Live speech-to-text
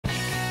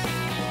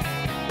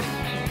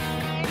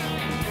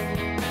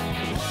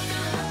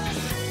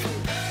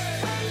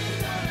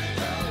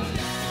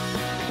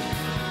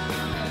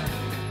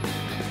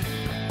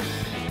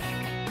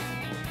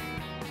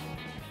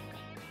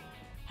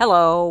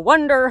Hello,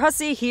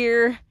 Wonderhussy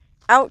here,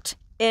 out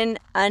in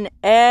an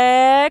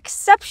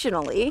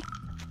exceptionally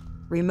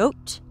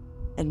remote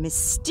and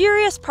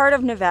mysterious part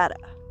of Nevada.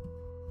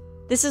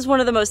 This is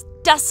one of the most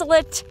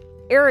desolate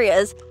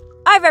areas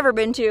I've ever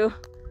been to.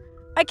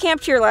 I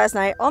camped here last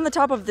night on the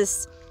top of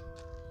this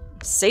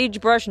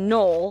sagebrush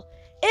knoll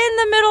in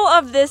the middle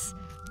of this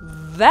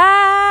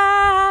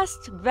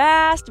vast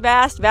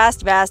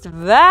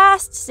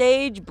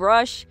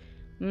sagebrush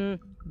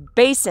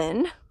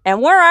basin.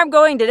 And where I'm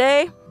going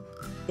today,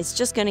 it's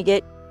just gonna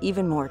get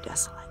even more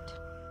desolate.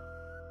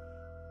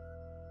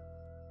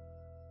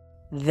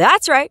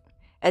 That's right.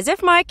 As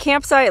if my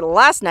campsite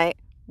last night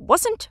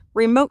wasn't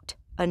remote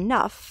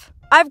enough,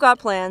 I've got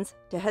plans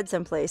to head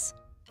someplace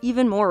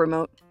even more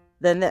remote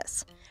than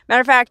this.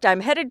 Matter of fact, I'm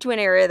headed to an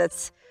area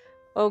that's,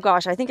 oh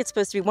gosh, I think it's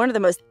supposed to be one of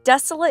the most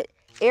desolate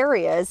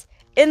areas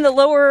in the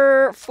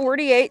lower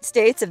 48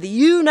 states of the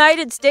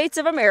United States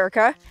of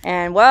America.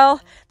 And well,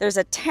 there's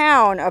a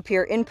town up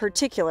here in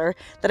particular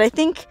that I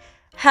think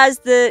has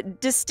the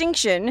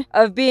distinction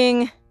of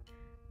being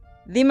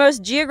the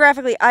most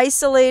geographically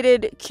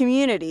isolated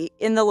community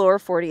in the lower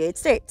 48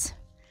 states.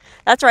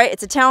 That's right,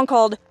 it's a town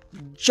called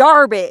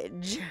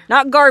Jarbidge.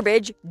 Not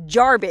garbage,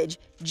 Jarbidge.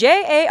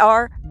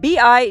 Jarbidge.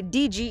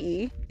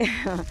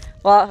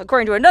 Well,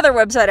 according to another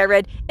website I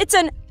read, it's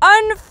an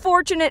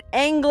unfortunate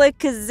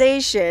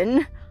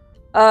Anglicization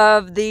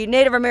of the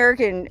Native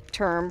American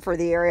term for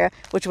the area,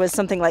 which was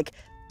something like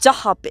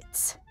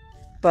Jarbidge.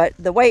 But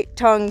the white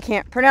tongue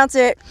can't pronounce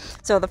it,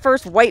 so the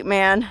first white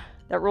man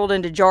that rolled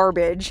into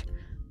Jarbidge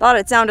thought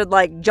it sounded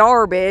like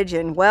Jarbidge,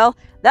 and well,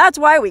 that's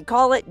why we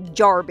call it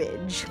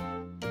Jarbidge.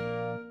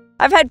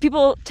 I've had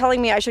people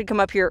telling me I should come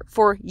up here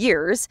for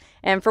years,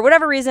 and for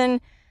whatever reason,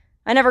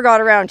 I never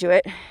got around to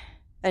it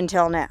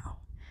until now.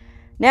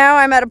 Now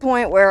I'm at a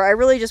point where I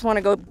really just want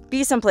to go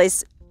be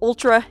someplace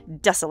ultra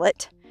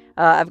desolate.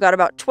 I've got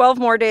about 12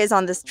 more days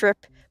on this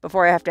trip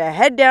before I have to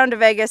head down to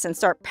Vegas and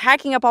start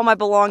packing up all my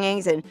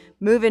belongings and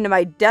move into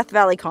my Death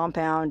Valley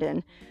compound.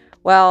 And,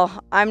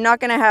 well, I'm not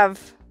going to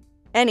have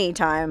any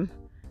time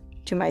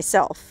to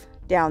myself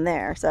down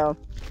there. So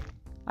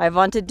I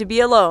wanted to be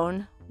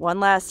alone one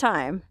last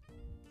time.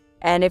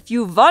 And if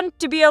you want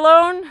to be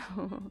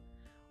alone,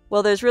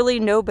 well, there's really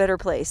no better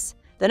place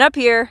than up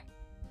here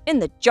in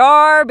the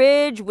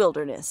Jarbidge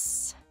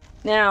Wilderness.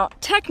 Now,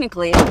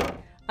 technically,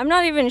 I'm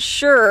not even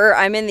sure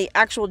I'm in the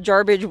actual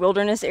Jarbidge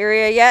Wilderness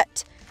area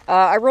yet.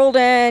 I rolled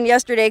in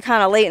yesterday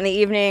kind of late in the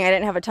evening. I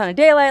didn't have a ton of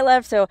daylight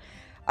left, so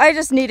I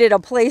just needed a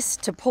place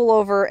to pull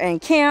over and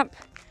camp.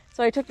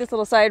 So I took this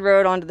little side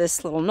road onto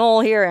this little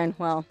knoll here, and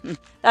well,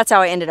 that's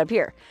how I ended up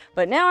here.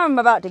 But now I'm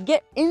about to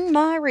get in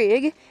my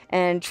rig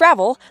and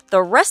travel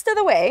the rest of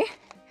the way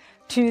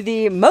to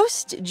the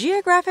most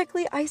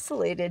geographically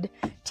isolated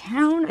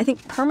town, I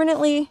think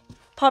permanently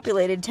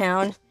populated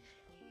town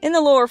in the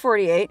lower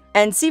 48,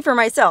 and see for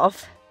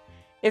myself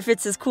if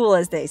it's as cool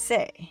as they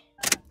say.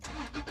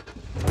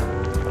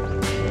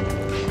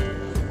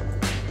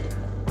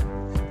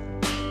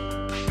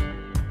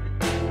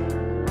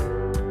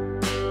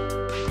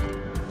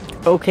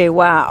 Okay,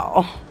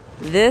 wow.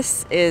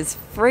 This is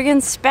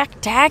friggin'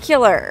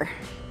 spectacular.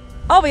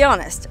 I'll be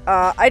honest,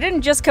 I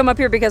didn't just come up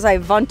here because I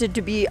wanted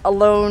to be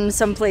alone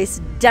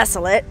someplace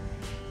desolate.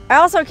 I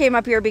also came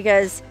up here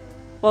because,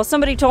 well,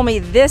 somebody told me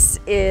this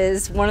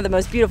is one of the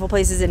most beautiful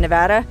places in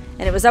Nevada,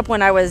 and it was up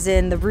when I was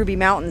in the Ruby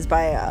Mountains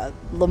by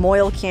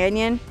Lamoille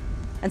Canyon.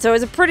 And so it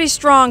was a pretty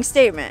strong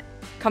statement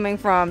coming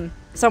from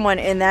someone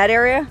in that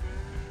area.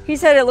 He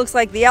said it looks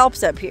like the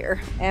Alps up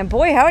here, and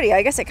boy howdy,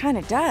 I guess it kind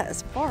of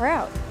does, far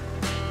out.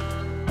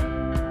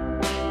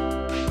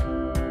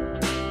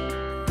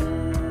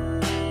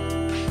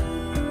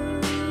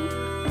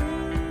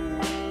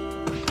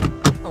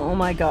 Oh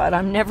my God,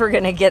 I'm never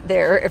gonna get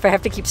there if I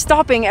have to keep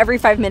stopping every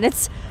 5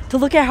 minutes to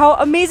look at how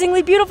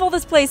amazingly beautiful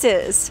this place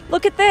is.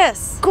 Look at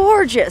this.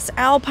 Gorgeous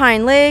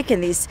alpine lake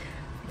and these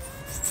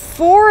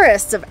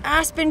forests of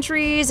aspen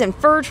trees and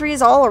fir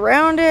trees all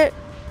around it.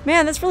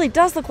 Man, this really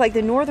does look like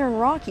the Northern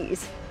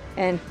Rockies.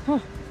 And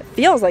it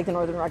feels like the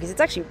Northern Rockies.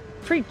 It's actually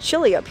pretty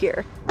chilly up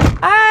here.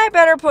 I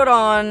better put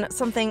on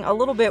something a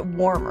little bit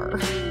warmer.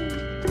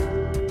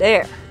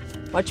 There,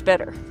 much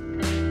better.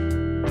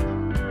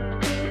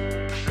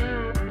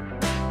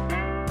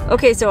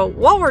 Okay, so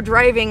while we're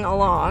driving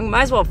along,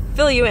 might as well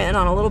fill you in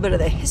on a little bit of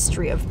the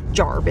history of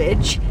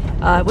Jarbidge.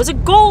 It was a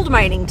gold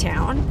mining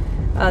town.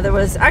 There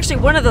was actually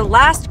one of the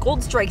last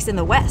gold strikes in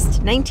the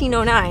West,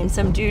 1909.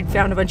 Some dude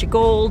found a bunch of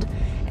gold,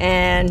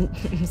 and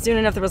soon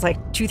enough there was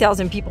like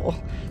 2,000 people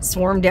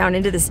swarmed down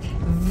into this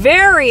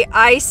very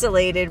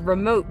isolated,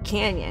 remote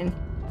canyon.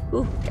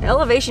 Ooh,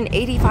 elevation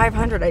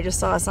 8,500, I just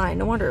saw a sign.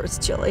 No wonder it was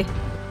chilly.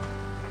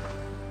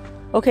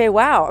 Okay,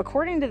 wow,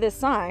 according to this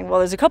sign, well,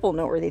 there's a couple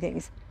noteworthy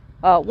things.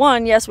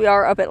 One, yes, we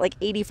are up at like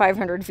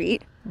 8,500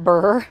 feet.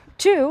 Brr.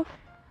 Two,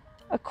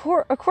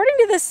 according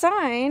to this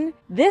sign,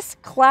 this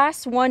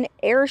Class 1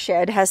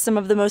 airshed has some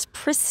of the most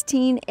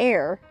pristine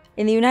air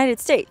in the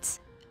United States.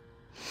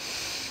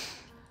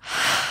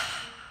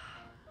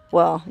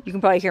 Well, you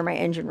can probably hear my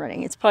engine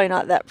running. It's probably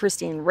not that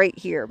pristine right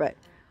here, but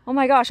oh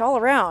my gosh, all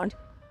around,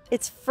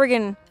 it's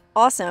friggin'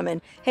 awesome.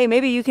 And hey,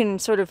 maybe you can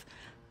sort of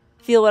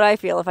feel what I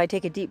feel. If I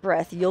take a deep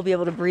breath, you'll be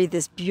able to breathe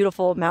this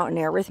beautiful mountain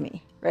air with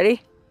me.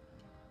 Ready?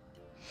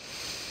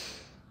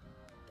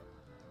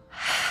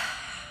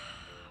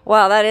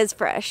 Wow, that is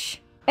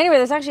fresh. Anyway,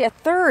 there's actually a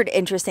third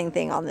interesting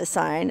thing on this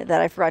sign that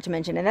I forgot to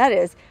mention, and that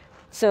is,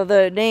 so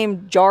the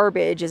name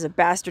Jarbidge is a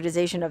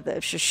bastardization of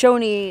the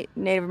Shoshone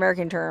Native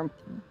American term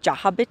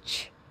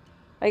Jarbidge,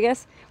 I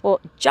guess. Well,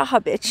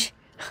 Jarbidge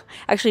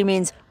actually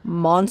means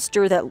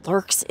monster that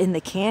lurks in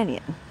the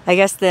canyon. I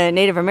guess the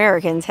Native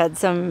Americans had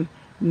some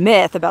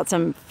myth about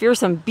some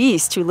fearsome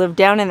beast who lived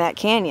down in that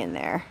canyon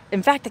there.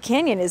 In fact, the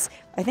canyon is,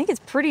 I think it's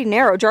pretty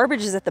narrow.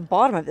 Jarbidge is at the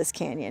bottom of this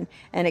canyon,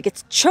 and it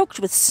gets choked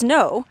with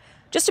snow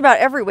just about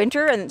every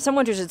winter, and some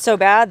winters it's so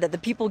bad that the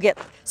people get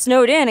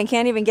snowed in and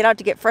can't even get out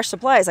to get fresh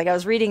supplies. Like I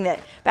was reading that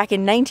back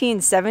in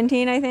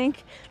 1917, I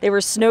think, they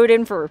were snowed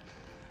in for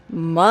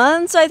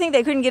months. I think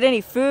they couldn't get any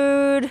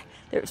food.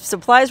 Their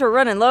supplies were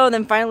running low, and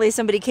then finally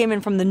somebody came in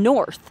from the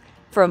north,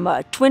 from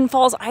Twin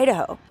Falls,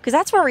 Idaho. Because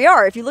that's where we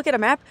are. If you look at a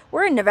map,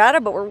 we're in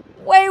Nevada, but we're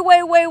way,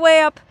 way, way,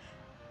 way up,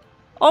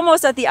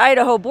 almost at the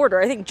Idaho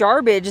border. I think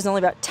Jarbidge is only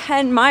about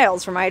 10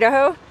 miles from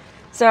Idaho.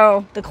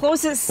 So the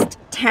closest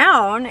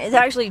town is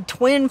actually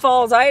Twin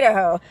Falls,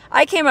 Idaho.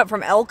 I came up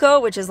from Elko,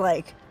 which is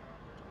like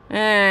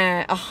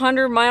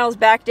 100 miles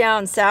back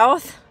down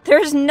south.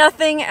 There's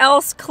nothing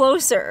else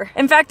closer.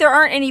 In fact, there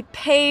aren't any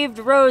paved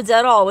roads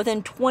at all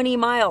within 20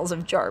 miles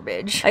of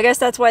Jarbidge. I guess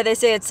that's why they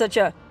say it's such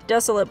a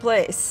desolate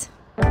place.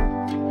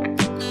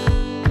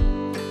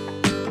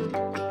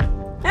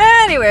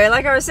 Anyway,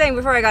 like I was saying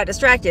before I got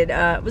distracted,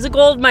 it was a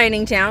gold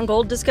mining town.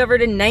 Gold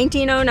discovered in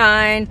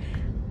 1909.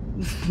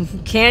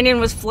 Canyon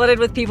was flooded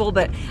with people,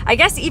 but I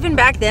guess even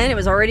back then it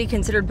was already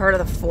considered part of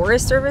the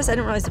Forest Service. I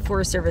didn't realize the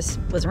Forest Service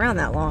was around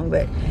that long,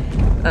 but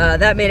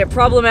that made it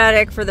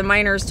problematic for the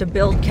miners to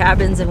build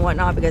cabins and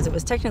whatnot because it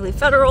was technically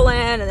federal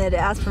land and they had to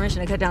ask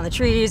permission to cut down the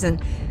trees, and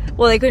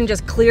well, they couldn't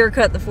just clear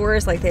cut the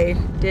forest like they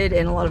did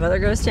in a lot of other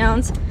ghost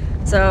towns.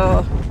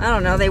 So I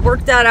don't know, they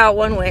worked that out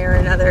one way or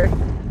another,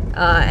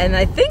 and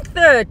I think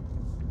the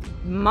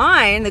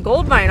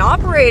gold mine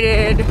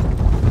operated,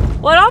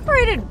 well, it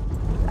operated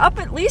up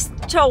at least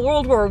till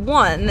World War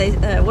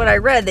I. What I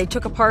read, they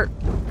took apart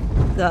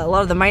a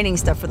lot of the mining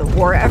stuff for the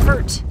war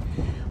effort.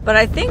 But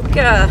I think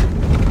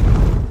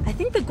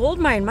the gold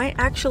mine might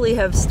actually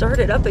have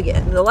started up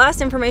again. The last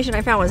information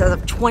I found was as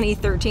of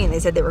 2013. They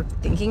said they were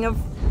thinking of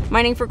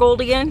mining for gold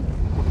again.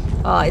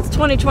 It's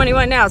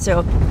 2021 now,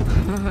 so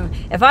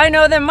if I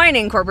know them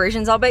mining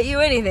corporations, I'll bet you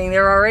anything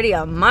they're already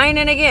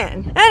mining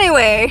again.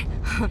 Anyway,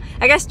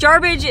 I guess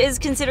Jarbidge is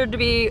considered to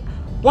be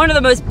one of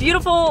the most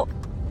beautiful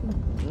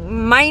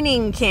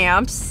mining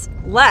camps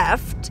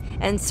left,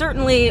 and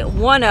certainly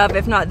one of,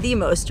 if not the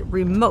most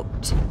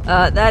remote.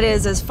 That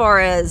is as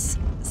far as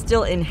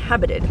still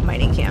inhabited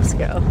mining camps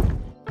go.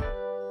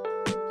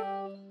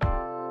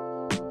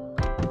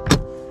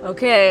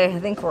 Okay, I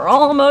think we're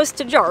almost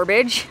to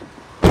Jarbidge.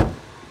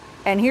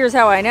 And here's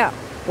how I know.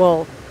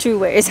 Well, two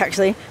ways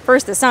actually.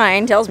 First, the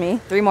sign tells me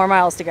 3 more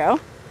miles to go.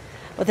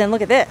 But then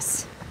look at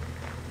this.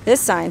 This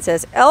sign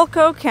says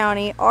Elko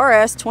County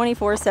RS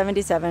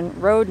 2477,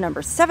 road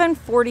number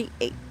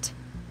 748.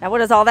 Now what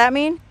does all that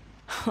mean?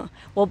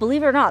 Well,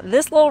 believe it or not,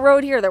 this little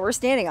road here that we're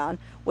standing on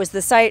was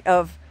the site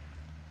of,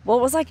 well,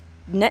 it was like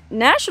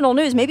national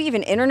news, maybe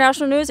even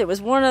international news. It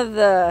was one of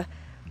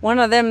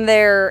them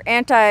their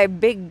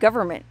anti-big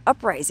government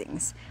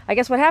uprisings. I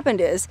guess what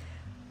happened is,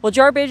 well,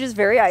 Jarbidge is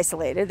very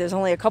isolated. There's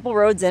only a couple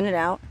roads in and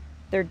out.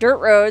 They're dirt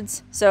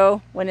roads,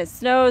 so when it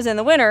snows in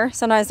the winter,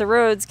 sometimes the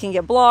roads can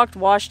get blocked,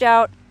 washed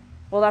out.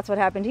 Well, that's what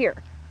happened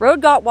here.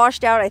 Road got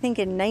washed out, I think,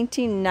 in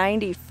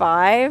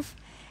 1995,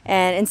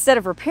 and instead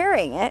of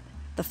repairing it,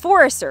 the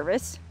Forest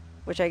Service,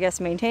 which I guess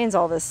maintains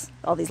all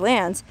these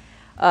lands,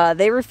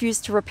 they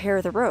refused to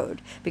repair the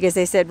road because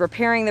they said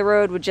repairing the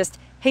road would just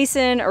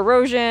hasten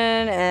erosion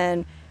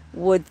and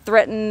would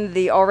threaten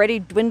the already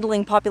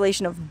dwindling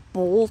population of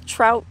bull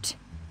trout.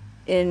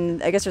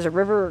 I guess there's a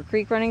river or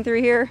creek running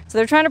through here. So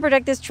they're trying to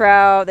protect this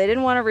trout. They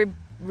didn't want to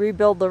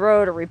rebuild the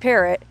road or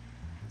repair it.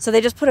 So they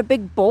just put a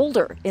big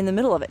boulder in the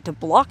middle of it to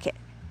block it.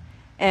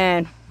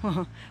 And,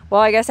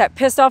 well, I guess that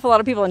pissed off a lot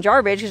of people in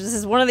Jarbidge because this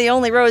is one of the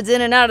only roads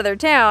in and out of their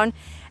town.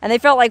 And they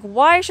felt like,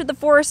 why should the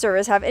Forest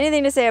Service have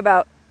anything to say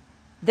about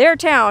their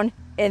town,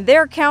 in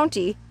their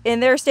county,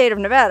 in their state of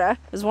Nevada?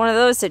 It was one of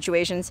those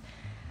situations.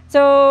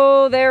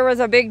 So there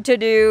was a big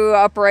to-do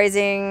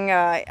uprising.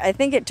 I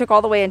think it took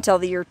all the way until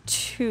the year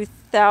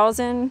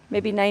 2000,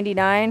 maybe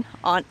 99.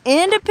 On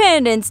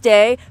Independence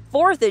Day,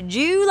 4th of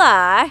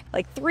July,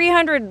 like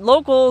 300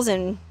 locals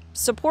and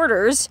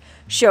supporters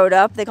showed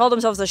up. They called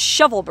themselves the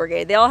Shovel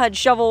Brigade. They all had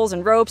shovels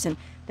and ropes, and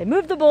they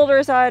moved the boulder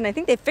aside, and I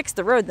think they fixed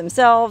the road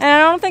themselves. And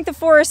I don't think the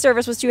Forest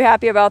Service was too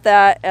happy about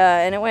that,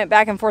 and it went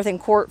back and forth in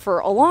court for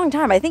a long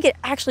time. I think it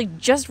actually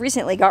just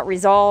recently got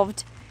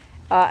resolved.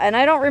 And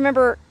I don't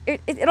remember,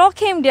 it all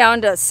came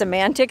down to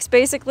semantics,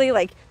 basically.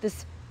 Like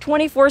this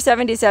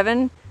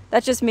 2477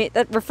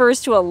 that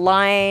refers to a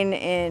line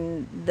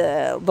in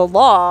the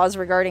laws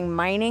regarding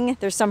mining.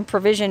 There's some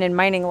provision in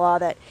mining law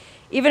that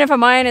even if a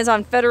mine is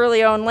on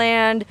federally owned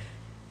land,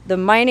 the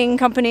mining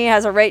company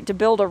has a right to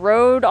build a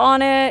road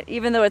on it,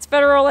 even though it's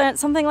federal land,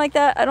 something like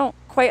that. I don't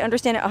quite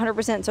understand it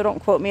 100%, so don't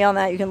quote me on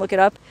that. You can look it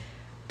up.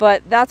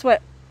 But that's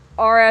what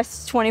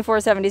RS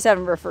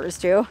 2477 refers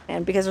to.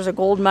 And because there's a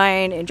gold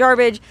mine in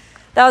Jarbidge,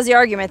 that was the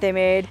argument they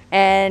made.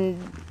 And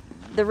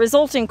the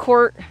result in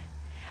court,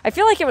 I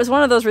feel like it was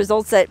one of those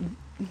results that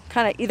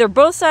kind of either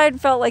both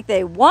sides felt like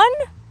they won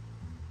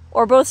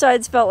or both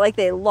sides felt like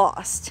they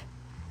lost.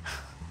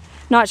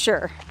 Not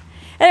sure.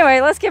 Anyway,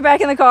 let's get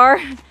back in the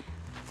car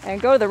and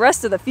go the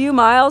rest of the few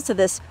miles to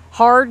this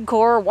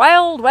hardcore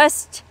Wild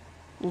West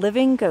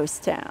living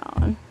ghost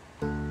town.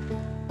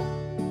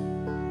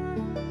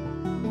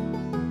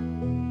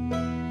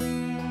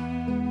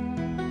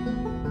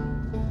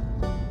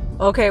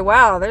 Okay,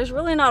 wow, there's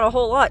really not a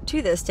whole lot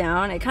to this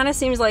town. It kind of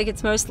seems like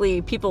it's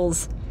mostly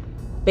people's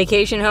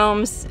vacation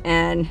homes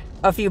and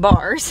a few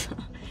bars.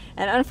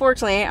 And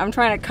unfortunately, I'm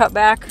trying to cut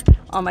back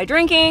on my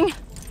drinking,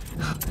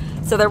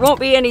 so there won't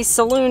be any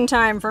saloon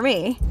time for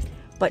me.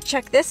 But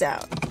check this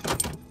out.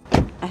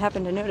 I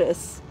happened to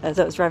notice as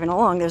I was driving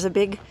along, there's a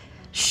big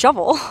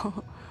shovel.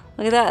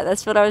 Look at that.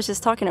 That's what I was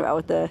just talking about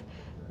with the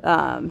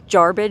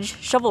Jarbidge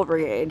Shovel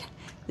Brigade.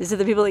 These are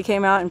the people that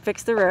came out and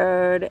fixed the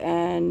road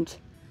and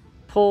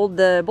pulled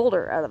the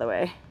boulder out of the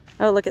way.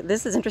 Oh, look at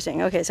this. Is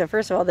interesting. Okay, so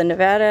first of all, the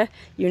Nevada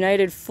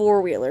United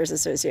Four-Wheelers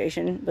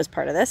Association was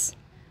part of this.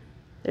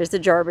 There's the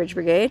Jarbidge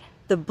Brigade.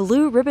 The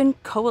Blue Ribbon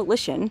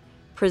Coalition,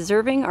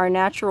 preserving our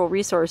natural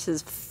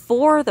resources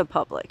for the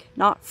public,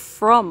 not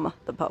from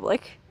the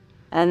public.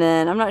 And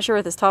then I'm not sure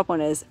what this top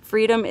one is.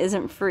 Freedom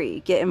isn't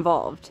free. Get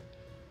involved.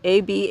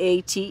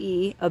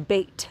 ABATE,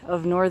 Abate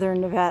of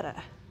Northern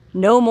Nevada.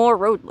 No more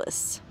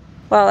roadless.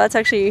 Wow, that's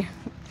actually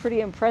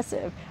pretty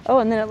impressive. Oh,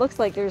 and then it looks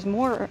like there's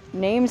more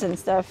names and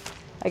stuff,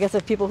 I guess,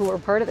 of people who were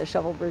part of the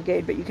Shovel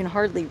Brigade, but you can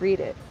hardly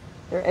read it.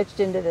 They're etched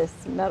into this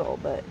metal,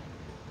 but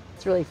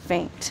it's really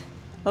faint.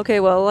 Okay,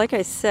 well, like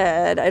I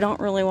said, I don't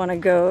really want to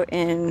go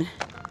in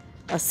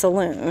a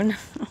saloon.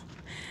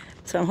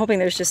 So I'm hoping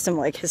there's just some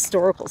like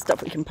historical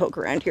stuff we can poke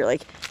around here.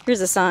 Like,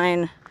 here's a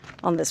sign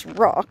on this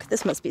rock.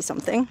 This must be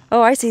something.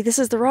 Oh, I see. This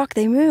is the rock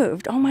they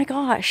moved. Oh my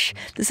gosh.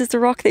 This is the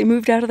rock they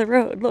moved out of the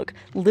road. Look,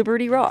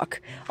 Liberty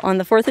Rock. On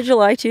the 4th of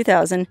July,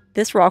 2000,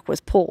 this rock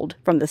was pulled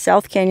from the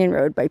South Canyon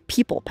Road by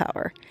People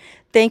Power.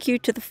 Thank you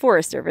to the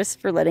Forest Service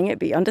for letting it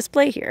be on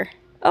display here.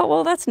 Oh,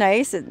 well, that's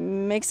nice. It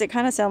makes it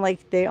kind of sound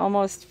like they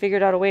almost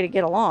figured out a way to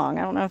get along.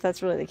 I don't know if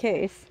that's really the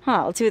case.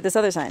 Huh, let's see what this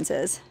other sign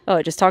says. Oh,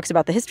 it just talks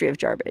about the history of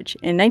Jarbidge.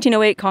 In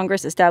 1908,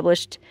 Congress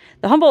established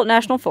the Humboldt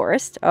National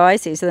Forest. Oh, I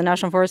see. So the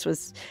National Forest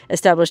was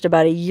established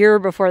about a year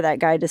before that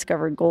guy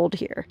discovered gold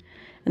here.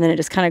 And then it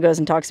just kind of goes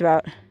and talks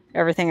about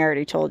everything I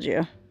already told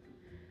you.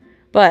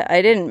 But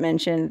I didn't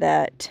mention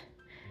that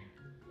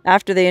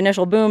after the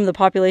initial boom, the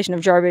population of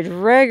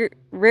Jarbidge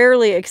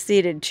rarely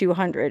exceeded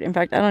 200. In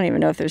fact, I don't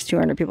even know if there's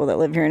 200 people that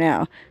live here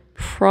now.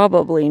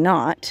 Probably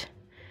not.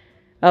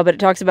 But it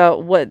talks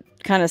about what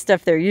kind of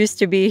stuff there used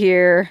to be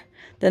here.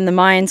 Then the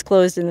mines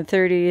closed in the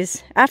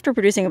 30s after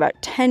producing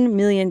about $10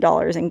 million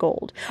in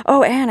gold.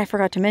 Oh, and I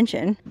forgot to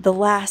mention, the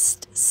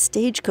last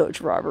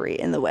stagecoach robbery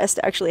in the West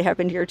actually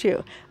happened here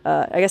too.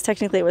 I guess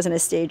technically it wasn't a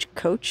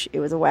stagecoach. It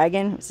was a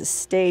wagon. It was a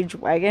stage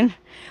wagon.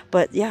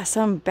 But yeah,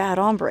 some bad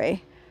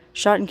hombre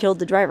shot and killed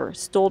the driver,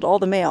 stole all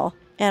the mail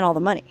and all the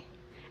money.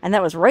 And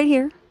that was right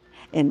here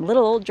in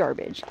little old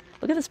Jarbidge.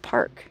 Look at this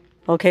park.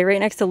 Okay, right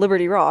next to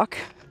Liberty Rock,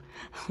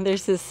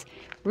 there's this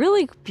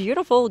really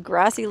beautiful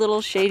grassy little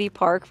shady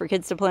park for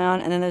kids to play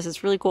on. And then there's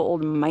this really cool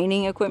old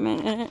mining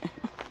equipment in it.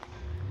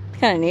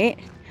 Kind of neat.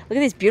 Look at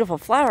these beautiful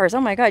flowers.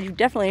 Oh my God, you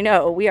definitely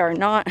know we are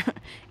not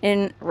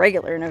in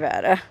regular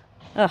Nevada.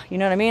 Oh, you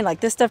know what I mean? Like,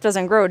 this stuff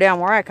doesn't grow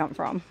down where I come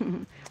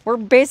from. We're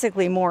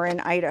basically more in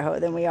Idaho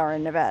than we are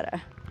in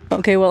Nevada.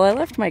 Okay, well, I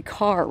left my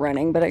car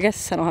running, but I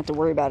guess I don't have to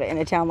worry about it in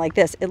a town like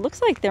this. It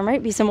looks like there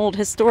might be some old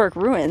historic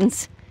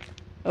ruins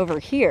over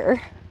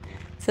here.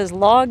 It says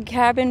Log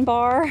Cabin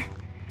Bar,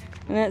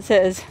 and then it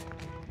says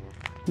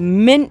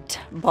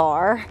Mint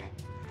Bar,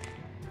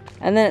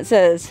 and then it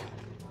says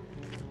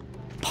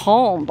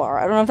Palm Bar.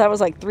 I don't know if that was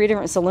like 3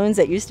 different saloons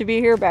that used to be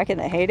here back in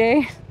the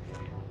heyday.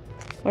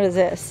 What is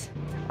this?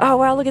 Oh,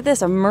 wow, look at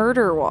this, a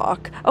murder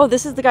walk. Oh,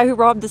 this is the guy who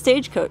robbed the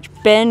stagecoach,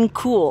 Ben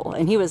Cool,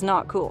 and he was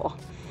not cool.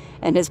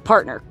 And his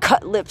partner,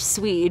 Cut Lip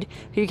Swede,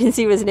 who you can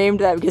see was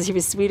named that because he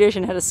was Swedish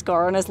and had a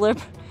scar on his lip.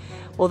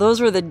 Well,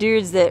 those were the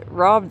dudes that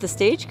robbed the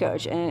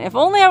stagecoach. And if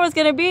only I was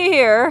going to be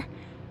here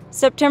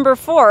September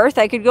 4th,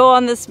 I could go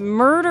on this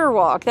murder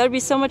walk. That would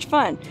be so much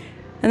fun.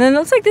 And then it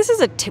looks like this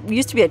is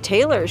used to be a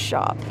tailor's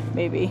shop,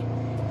 maybe.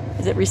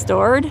 Is it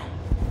restored?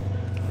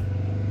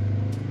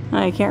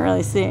 I can't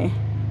really see.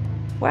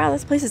 Wow,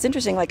 this place is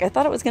interesting. Like, I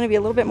thought it was going to be a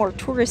little bit more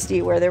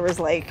touristy, where there was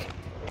like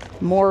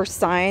more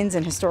signs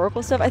and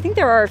historical stuff. I think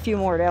there are a few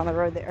more down the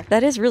road there.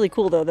 That is really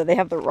cool though, that they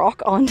have the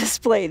rock on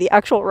display, the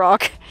actual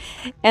rock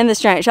and this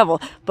giant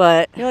shovel.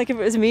 But you know, like if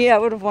it was me, I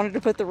would have wanted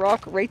to put the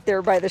rock right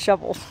there by the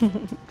shovel.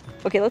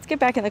 Okay, let's get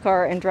back in the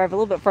car and drive a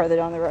little bit farther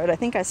down the road. I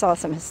think I saw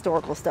some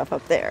historical stuff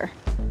up there.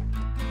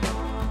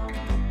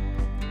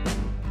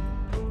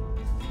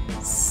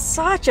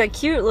 Such a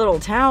cute little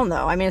town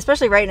though. I mean,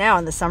 especially right now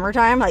in the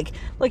summertime. Like,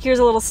 look, here's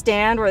a little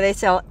stand where they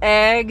sell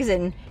eggs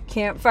and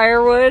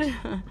campfire wood.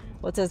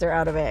 What says they're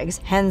out of eggs?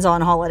 Hens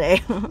on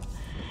holiday.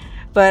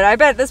 But I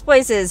bet this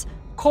place is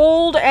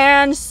cold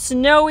and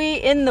snowy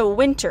in the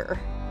winter.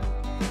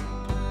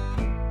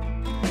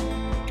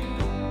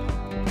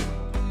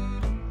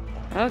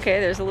 Okay,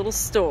 there's a little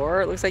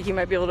store. It looks like you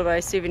might be able to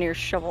buy souvenir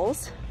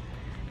shovels.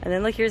 And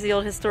then look, here's the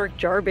old historic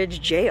Jarbidge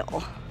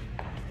jail.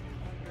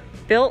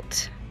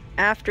 Built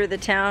after the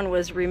town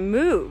was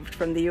removed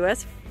from the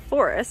U.S.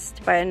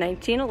 forest by a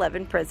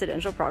 1911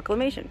 presidential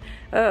proclamation.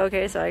 Oh,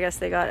 okay, so I guess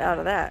they got out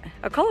of that.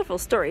 A colorful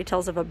story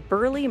tells of a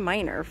burly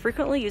miner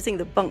frequently using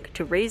the bunk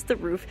to raise the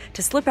roof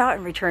to slip out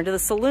and return to the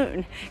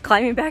saloon,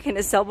 climbing back in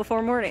his cell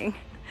before morning.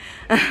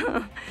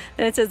 Then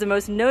it says the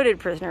most noted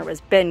prisoner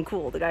was Ben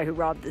Cool, the guy who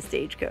robbed the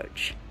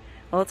stagecoach.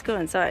 Well, let's go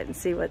inside and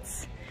see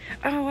what's...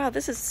 Oh wow,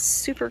 this is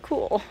super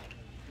cool.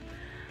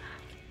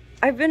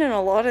 I've been in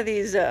a lot of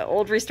these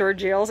old restored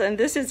jails, and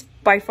this is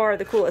by far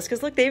the coolest.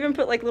 Because look, they even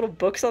put like little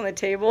books on the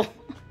table.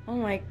 Oh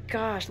my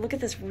gosh, look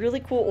at this really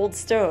cool old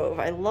stove.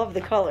 I love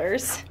the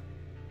colors.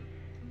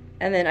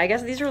 And then I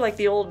guess these are like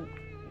the old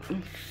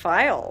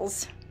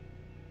files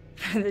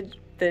for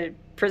the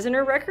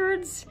prisoner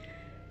records,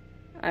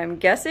 I'm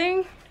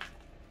guessing.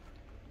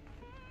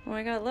 Oh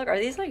my god, look, are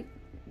these like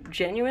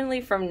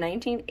genuinely from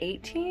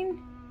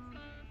 1918?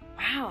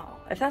 Wow,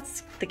 if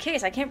that's the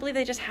case, I can't believe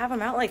they just have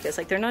them out like this.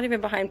 Like they're not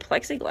even behind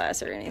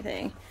plexiglass or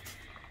anything.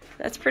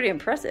 That's pretty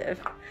impressive.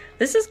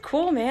 This is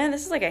cool, man.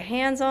 This is like a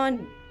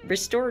hands-on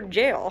restored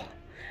jail.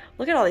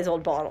 Look at all these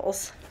old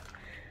bottles.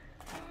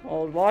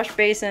 Old wash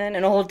basin,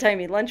 an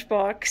old-timey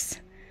lunchbox,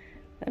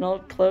 an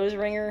old clothes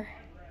wringer,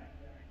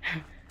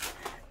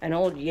 an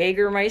old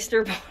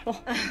Jägermeister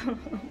bottle.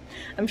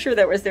 I'm sure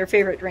that was their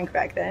favorite drink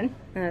back then.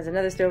 And there's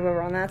another stove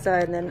over on that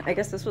side, and then I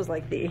guess this was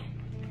like the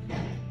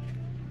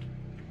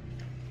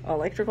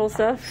electrical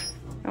stuff.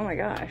 Oh my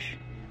gosh.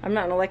 I'm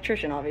not an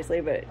electrician,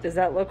 obviously, but does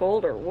that look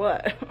old or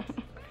what?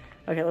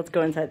 Okay, let's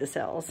go inside the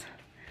cells.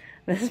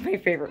 This is my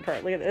favorite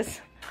part. Look at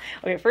this.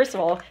 Okay, first of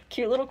all,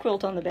 cute little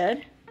quilt on the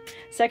bed.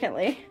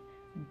 Secondly,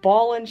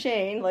 ball and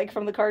chain, like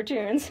from the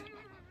cartoons.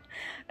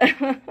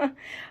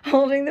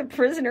 Holding the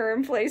prisoner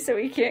in place so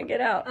he can't get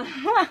out.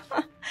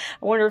 I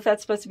wonder if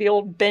that's supposed to be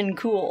old Ben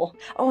Cool.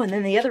 Oh, and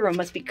then the other room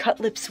must be cut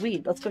lip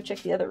Swede. Let's go check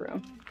the other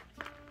room.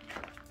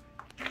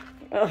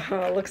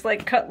 Oh, looks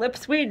like cut lip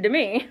Swede to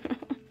me.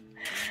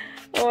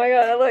 Oh my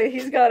god, look,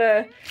 he's got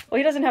a... Well,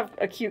 he doesn't have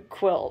a cute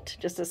quilt,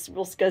 just a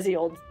real scuzzy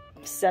old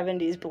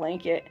 70s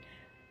blanket.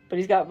 But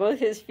he's got both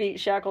his feet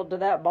shackled to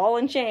that ball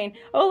and chain.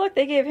 Oh, look,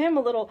 they gave him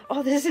a little...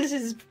 Oh, this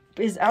is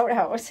his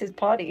outhouse, his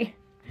potty.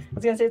 I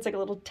was gonna say it's like a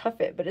little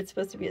tuffet, but it's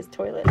supposed to be his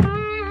toilet.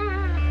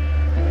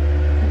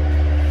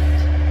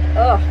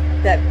 Oh,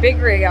 that big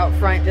rig out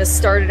front just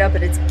started up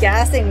and it's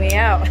gassing me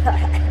out.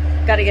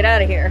 Gotta get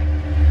out of here.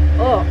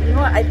 Oh, you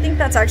know what? I think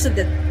that's actually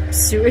the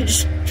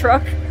sewage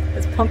truck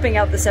that's pumping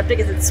out the septic,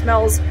 as it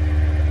smells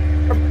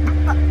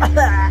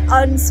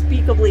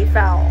unspeakably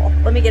foul.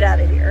 Let me get out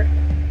of here.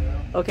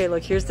 Okay,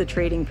 look, here's the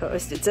trading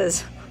post. It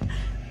says,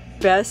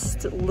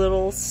 best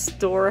little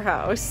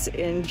storehouse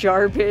in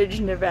Jarbidge,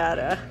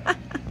 Nevada.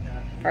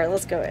 All right,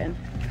 let's go in.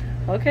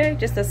 Okay,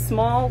 just a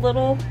small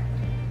little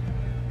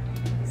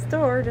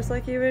store, just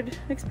like you would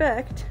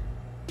expect.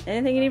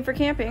 Anything you need for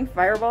camping: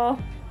 fireball,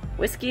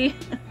 whiskey,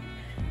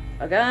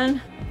 a gun.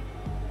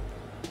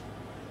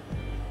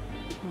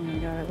 Oh my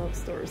god, I love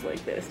stores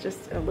like this.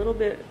 Just a little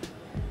bit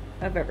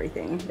of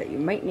everything that you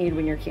might need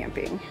when you're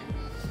camping.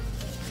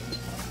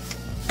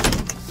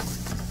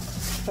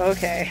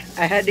 Okay,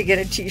 I had to get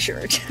a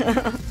t-shirt.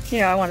 You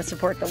know, I want to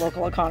support the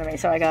local economy,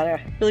 so I got a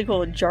really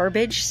cool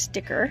Jarbidge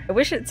sticker. I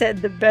wish it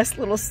said the best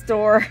little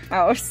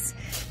storehouse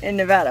in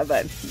Nevada,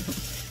 but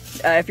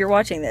if you're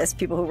watching this,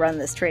 people who run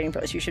this trading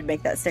post, you should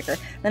make that sticker.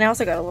 Then I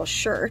also got a little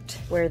shirt,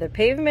 where the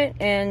pavement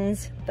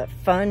ends, the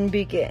fun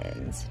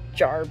begins.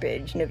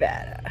 Jarbidge,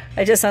 Nevada.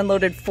 I just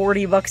unloaded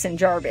 40 bucks in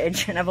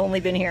Jarbidge, and I've only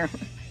been here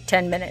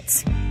 10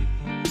 minutes.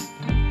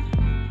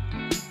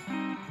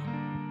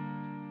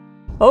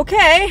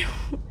 Okay,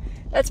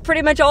 that's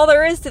pretty much all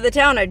there is to the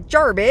town of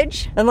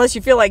Jarbidge, unless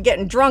you feel like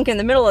getting drunk in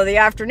the middle of the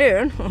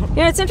afternoon. You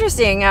know, it's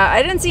interesting.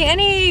 I didn't see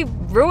any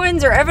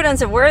ruins or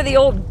evidence of where the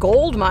old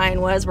gold mine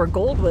was, where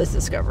gold was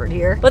discovered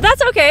here. But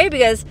that's okay,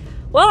 because,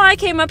 well, I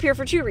came up here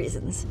for two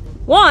reasons.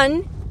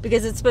 One,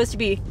 because it's supposed to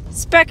be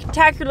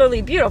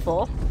spectacularly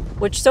beautiful,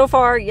 which so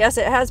far, yes,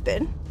 it has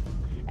been.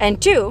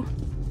 And two,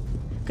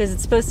 because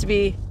it's supposed to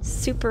be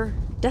super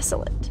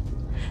desolate.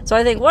 So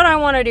I think what I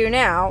want to do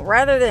now,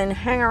 rather than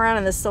hang around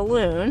in the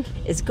saloon,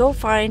 is go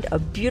find a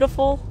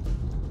beautiful,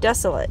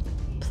 desolate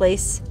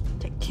place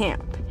to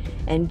camp.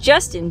 and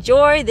just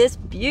enjoy this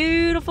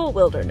beautiful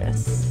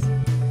wilderness.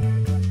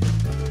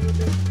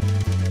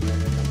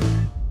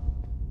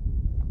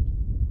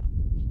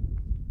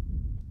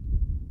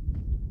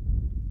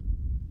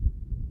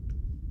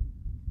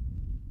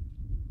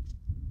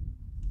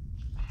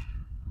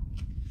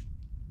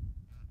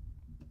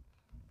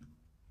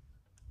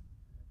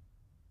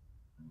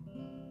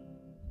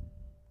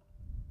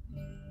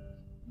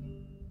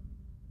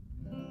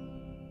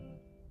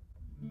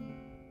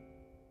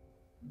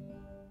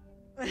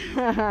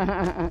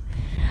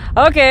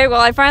 Okay,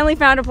 well, I finally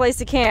found a place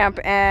to camp,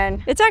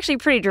 and it's actually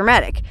pretty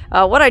dramatic.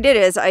 What I did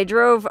is I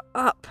drove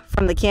up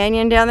from the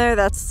canyon down there.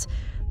 That's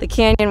the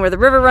canyon where the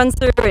river runs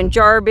through, and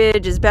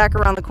Jarbidge is back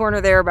around the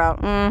corner there,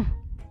 about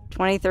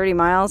 20-30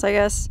 miles, I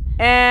guess.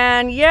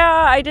 And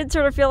yeah, I did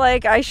sort of feel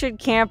like I should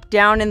camp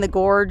down in the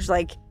gorge,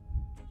 like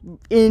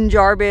in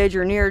Jarbidge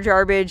or near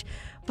Jarbidge.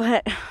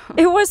 But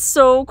it was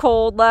so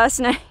cold last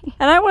night,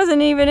 and I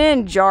wasn't even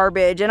in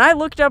Jarbidge. And I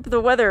looked up the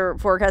weather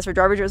forecast for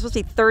Jarbidge. It was supposed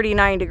to be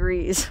 39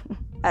 degrees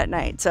at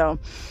night. So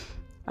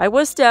I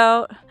wussed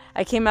out.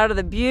 I came out of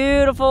the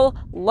beautiful,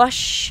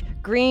 lush,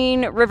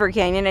 green river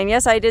canyon. And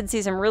yes, I did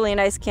see some really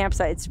nice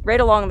campsites right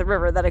along the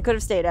river that I could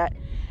have stayed at.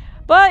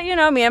 But, you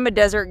know me, I'm a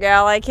desert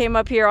gal. I came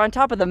up here on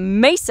top of the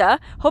mesa,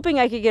 hoping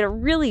I could get a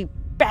really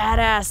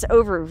badass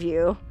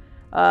overview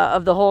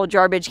of the whole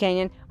Jarbidge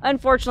Canyon.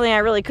 Unfortunately, I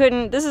really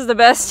couldn't. This is the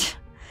best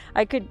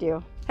I could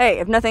do. Hey,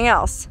 if nothing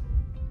else,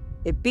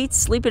 it beats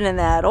sleeping in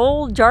that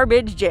old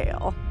Jarbidge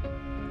jail.